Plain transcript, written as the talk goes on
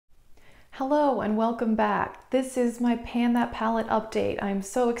Hello and welcome back. This is my Pan That Palette update. I'm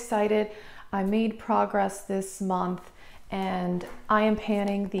so excited. I made progress this month and I am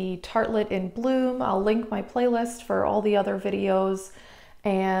panning the Tartelette in Bloom. I'll link my playlist for all the other videos.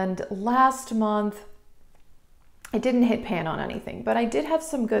 And last month, I didn't hit pan on anything, but I did have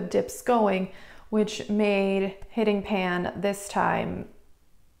some good dips going, which made hitting pan this time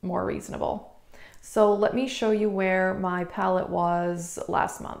more reasonable. So let me show you where my palette was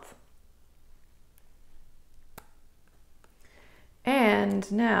last month. And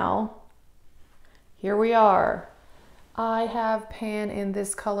now, here we are. I have pan in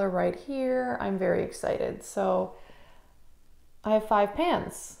this color right here. I'm very excited. So I have 5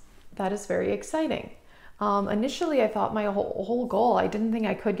 pans. That is very exciting. Initially, I thought my whole goal, I didn't think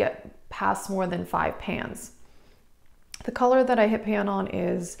I could get past more than 5 pans. The color that I hit pan on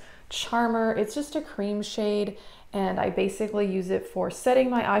is Charmer. It's just a cream shade, and I basically use it for setting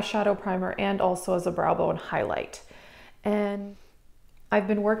my eyeshadow primer and also as a brow bone highlight. And I've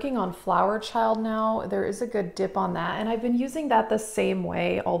been working on Flower Child now. There is a good dip on that, and I've been using that the same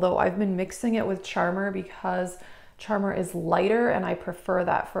way, although I've been mixing it with Charmer because Charmer is lighter and I prefer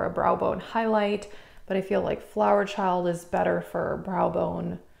that for a brow bone highlight, but I feel like Flower Child is better for brow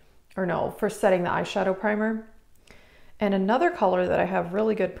bone, or no, for setting the eyeshadow primer. And another color that I have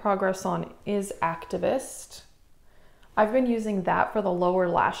really good progress on is Activist. I've been using that for the lower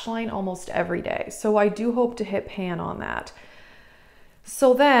lash line almost every day, so I do hope to hit pan on that.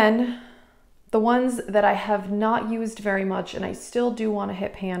 So then, the ones that I have not used very much and I still do want to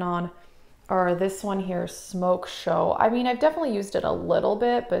hit pan on are this one here, Smoke Show. I mean, I've definitely used it a little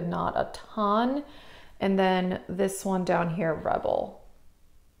bit, but not a ton. And then this one down here, Rebel.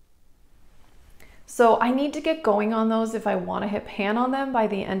 So I need to get going on those if I want to hit pan on them by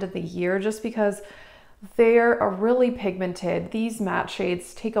the end of the year, just because they're really pigmented. These matte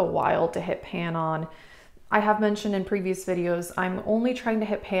shades take a while to hit pan on. I have mentioned in previous videos, I'm only trying to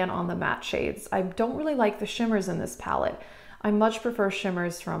hit pan on the matte shades. I don't really like the shimmers in this palette. I much prefer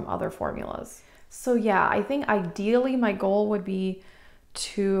shimmers from other formulas. So yeah, I think ideally my goal would be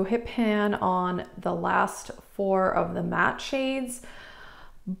to hit pan on the last 4 of the matte shades,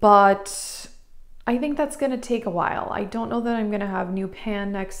 but I think that's gonna take a while. I don't know that I'm gonna have new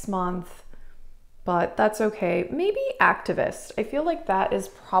pan next month, but that's okay. Maybe Activist. I feel like that is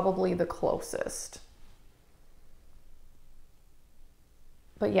probably the closest.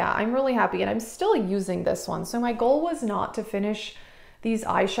 But yeah, I'm really happy, and I'm still using this one. So my goal was not to finish these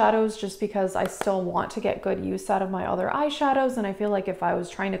eyeshadows just because I still want to get good use out of my other eyeshadows. And I feel like if I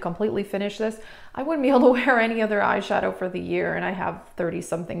was trying to completely finish this, I wouldn't be able to wear any other eyeshadow for the year, and I have 30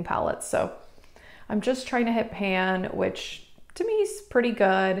 something palettes. So I'm just trying to hit pan, which to me is pretty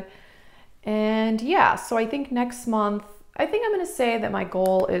good. And yeah, so I think next month, I think I'm gonna say that my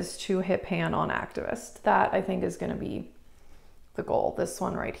goal is to hit pan on Activist. That I think is gonna be the goal, this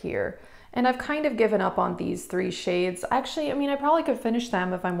one right here. And I've kind of given up on these 3 shades. Actually, I mean, I probably could finish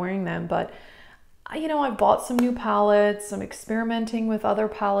them if I'm wearing them, but you know, I've bought some new palettes. I'm experimenting with other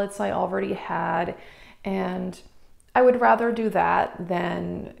palettes I already had, and I would rather do that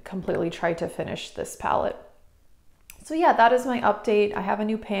than completely try to finish this palette. So yeah, that is my update. I have a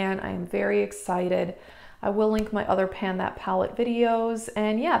new pan. I am very excited. I will link my other Pan That Palette videos,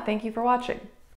 and yeah, thank you for watching.